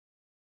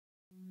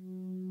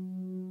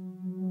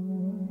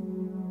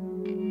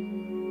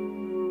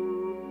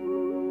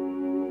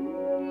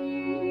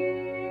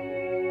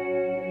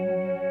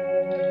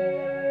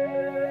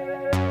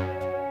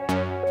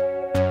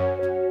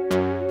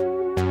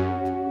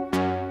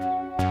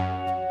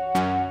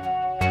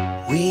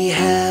We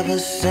have a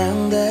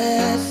sound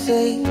that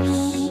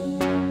saves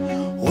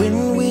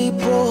when we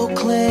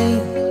proclaim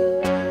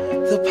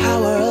the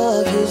power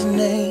of His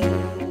name.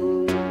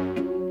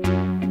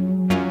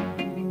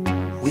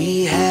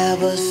 We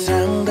have a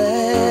sound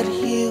that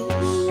heals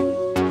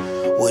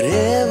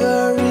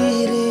whatever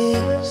it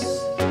is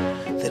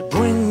that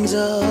brings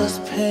us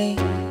pain.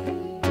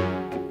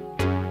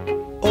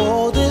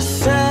 Oh, this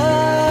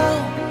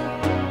sound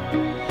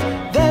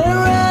that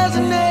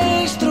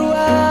resonates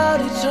throughout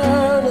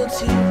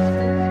eternity.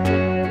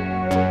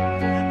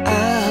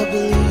 I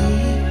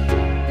believe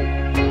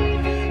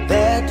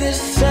that this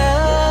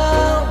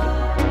sound,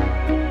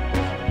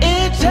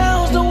 it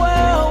tells the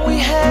world we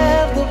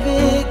have the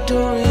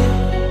victory.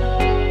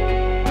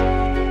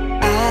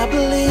 I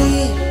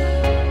believe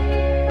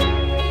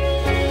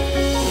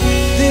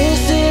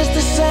this is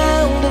the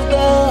sound of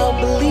the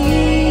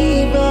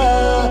believer,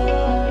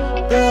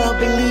 the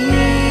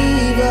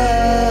believer,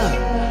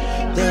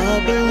 the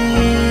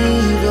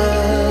believer.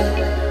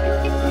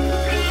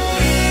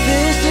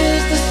 This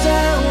is the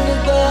sound of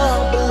the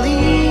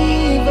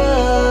believer,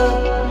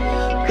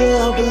 the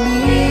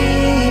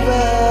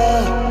believer,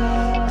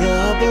 the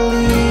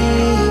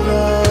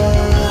believer.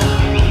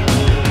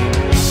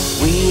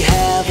 We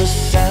have a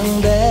sound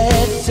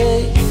that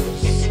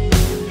saves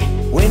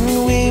when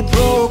we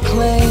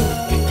proclaim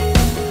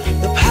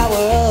the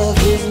power of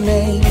His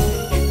name.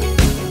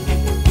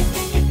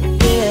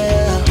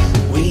 Yeah,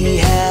 we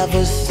have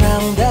a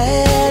sound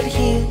that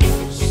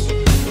heals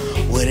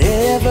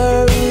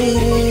whatever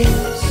it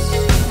is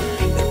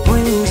that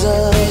brings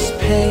us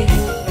pain.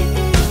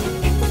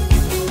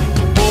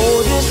 Oh,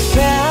 this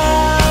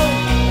sound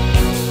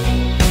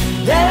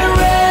that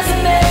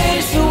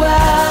resonates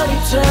throughout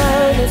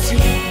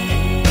eternity.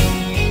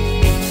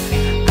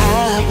 I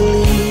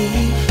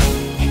believe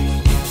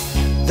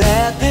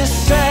that this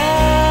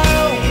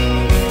sound,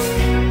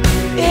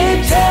 it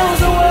tells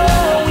the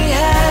world we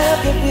have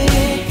the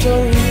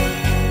victory.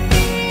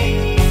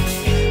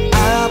 I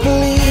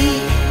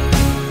believe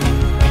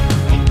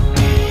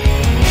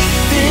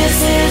this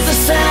is the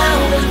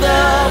sound of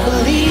the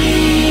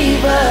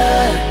believer,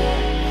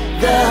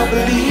 the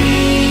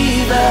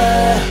believer,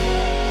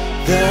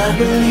 the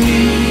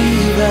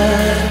believer.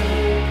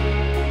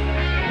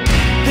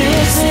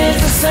 This is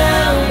the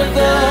sound of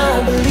the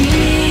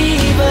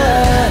believer,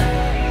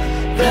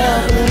 the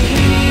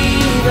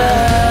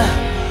believer,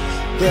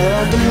 the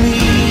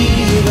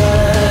believer.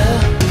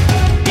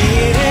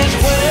 It is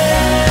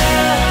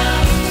well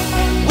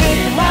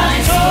with my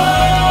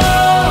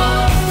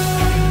soul.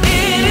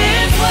 It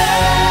is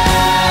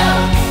well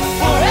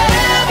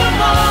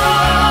forevermore.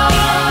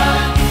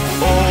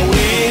 Oh,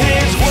 it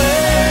is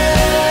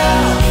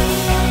well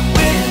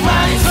with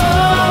my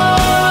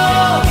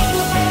soul.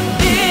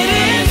 It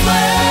is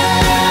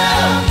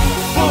well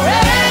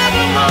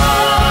forevermore.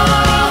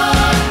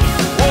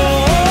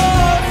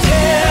 Oh,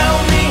 tell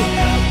me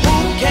who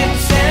can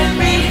stand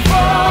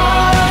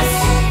before us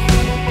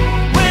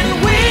when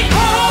we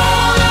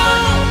call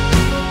on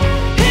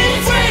His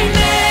great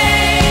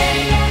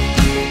name.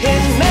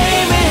 His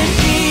name is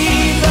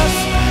Jesus.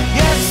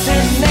 Yes,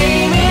 His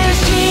name is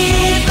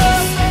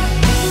Jesus.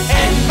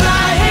 And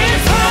by His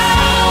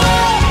power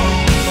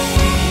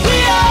we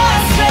are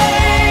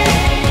saved.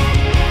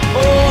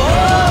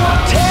 Oh,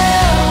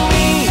 tell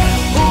me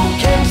who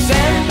can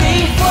stand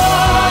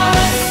before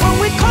us when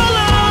we call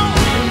on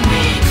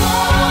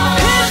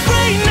His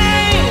great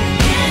name.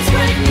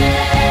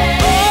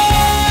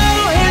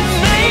 Oh, His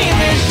name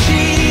is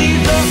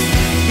Jesus.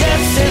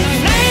 Yes, His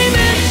name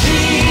is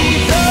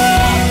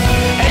Jesus.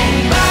 And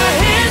by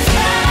His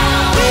power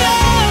we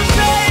are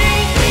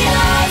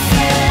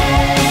saved.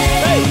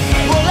 Hey,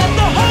 well, let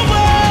the whole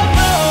world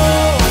know.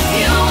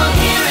 You will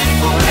hear it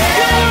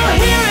forever. You will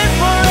hear it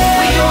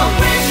forever. We will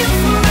praise You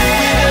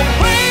forever.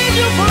 We will praise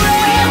You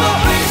forever. We will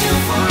praise You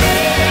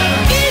forever.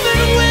 Even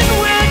when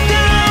we're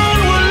down,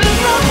 we'll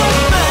lift up a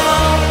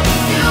sound.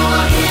 You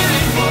will hear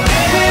it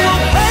forever. We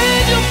will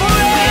praise You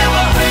forever. We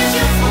will praise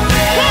You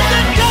forever. From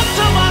the depths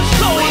of our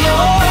soul, we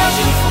will praise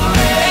You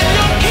forever. And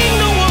Your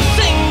kingdom will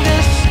sing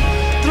this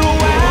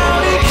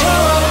throughout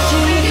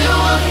eternity. You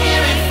will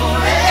hear it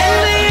forever. And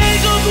the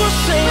angels will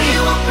sing. We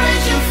will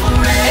praise You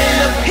forever. And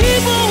the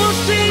people will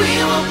sing. We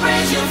will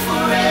praise You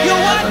forever. You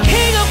are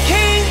King of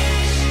kings,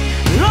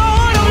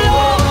 Lord of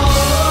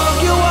lords.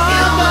 You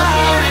are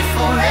God.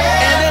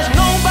 And there's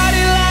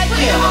nobody like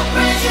You. We will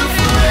praise You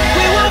forever.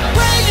 We will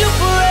praise You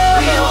forever.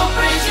 We will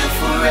praise You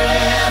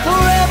forever.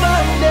 Forever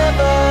and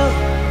ever.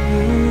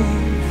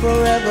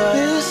 Forever.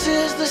 This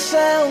is the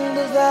sound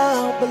of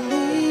the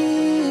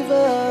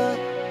believer,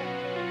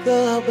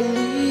 the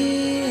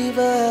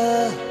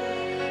believer,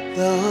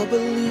 the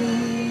believer.